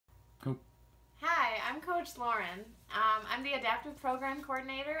Cool. Hi, I'm Coach Lauren. I'm the Adaptive Program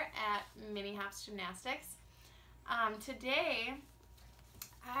Coordinator at Mini Hops Gymnastics. Today,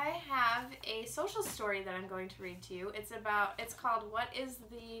 I have a social story that I'm going to read to you. It's called "What is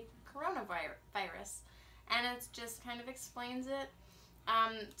the Coronavirus?" and it just kind of explains it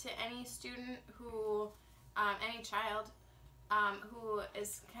to any student who, any child who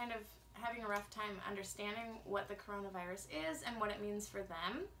is kind of having a rough time understanding what the coronavirus is and what it means for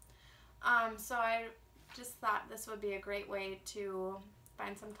them. So I just thought this would be a great way to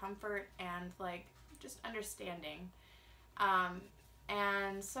find some comfort and just understanding.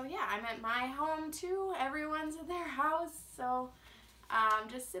 And so yeah, I'm at my home too. Everyone's at their house. So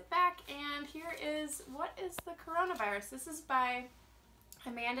just sit back, and here is "What is the Coronavirus?" This is by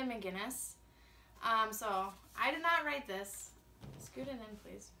Amanda McGinnis. So I did not write this. Scoot it in,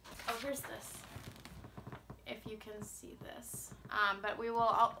 please. Oh, here's this, if you can see this. But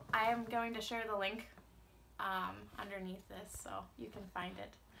I am going to share the link underneath this so you can find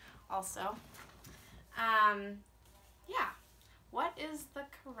it also. Yeah, what is the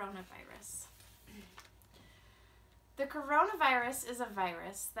coronavirus? The coronavirus is a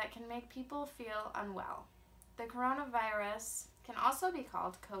virus that can make people feel unwell. The coronavirus can also be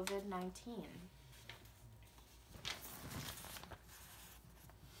called COVID-19.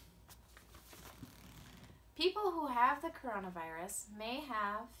 People who have the coronavirus may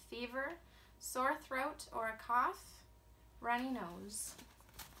have fever, sore throat or a cough, runny nose.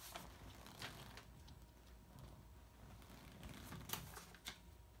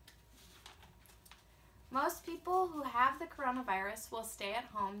 Most people who have the coronavirus will stay at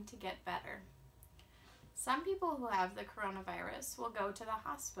home to get better. Some people who have the coronavirus will go to the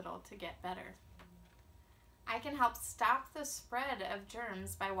hospital to get better. I can help stop the spread of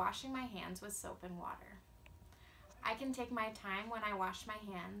germs by washing my hands with soap and water. I can take my time when I wash my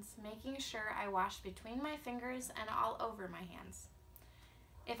hands, making sure I wash between my fingers and all over my hands.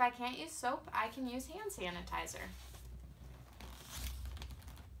 If I can't use soap, I can use hand sanitizer.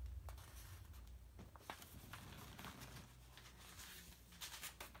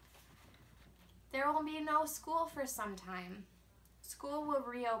 There will be no school for some time. School will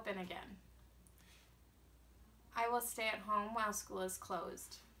reopen again. I will stay at home while school is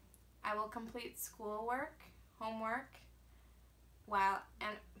closed. I will complete schoolwork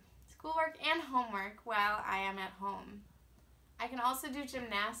and homework while I am at home. I can also do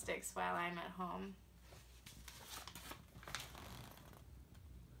gymnastics while I'm at home.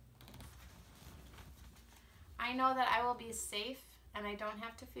 I know that I will be safe and I don't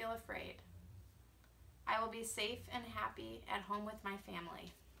have to feel afraid. I will be safe and happy at home with my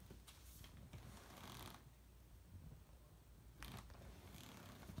family.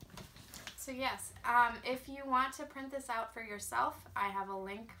 So yes, if you want to print this out for yourself, I have a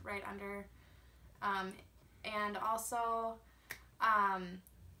link right under, and also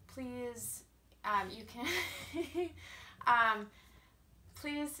please, you can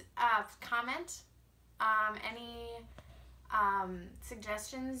please comment any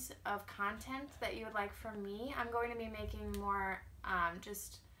suggestions of content that you would like from me. I'm going to be making more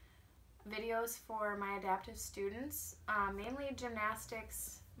just videos for my adaptive students, mainly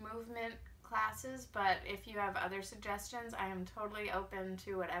gymnastics, movement classes, but if you have other suggestions, I am totally open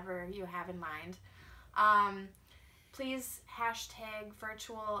to whatever you have in mind. Please hashtag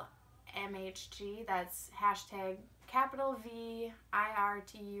virtual MHG, that's hashtag capital V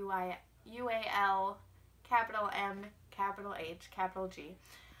IRTUAL capital M capital H capital G,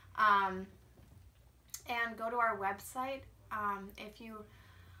 and go to our website. If you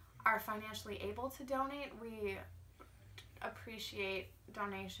are financially able to donate, we appreciate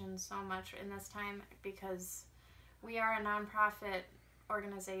donations so much in this time because we are a nonprofit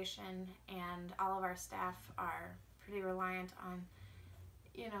organization and all of our staff are pretty reliant on,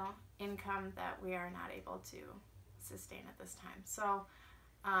 income that we are not able to sustain at this time. So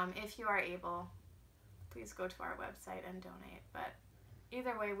if you are able, please go to our website and donate. But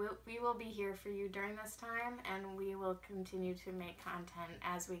either way, we will be here for you during this time, and we will continue to make content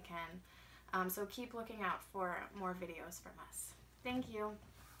as we can. So keep looking out for more videos from us. Thank you.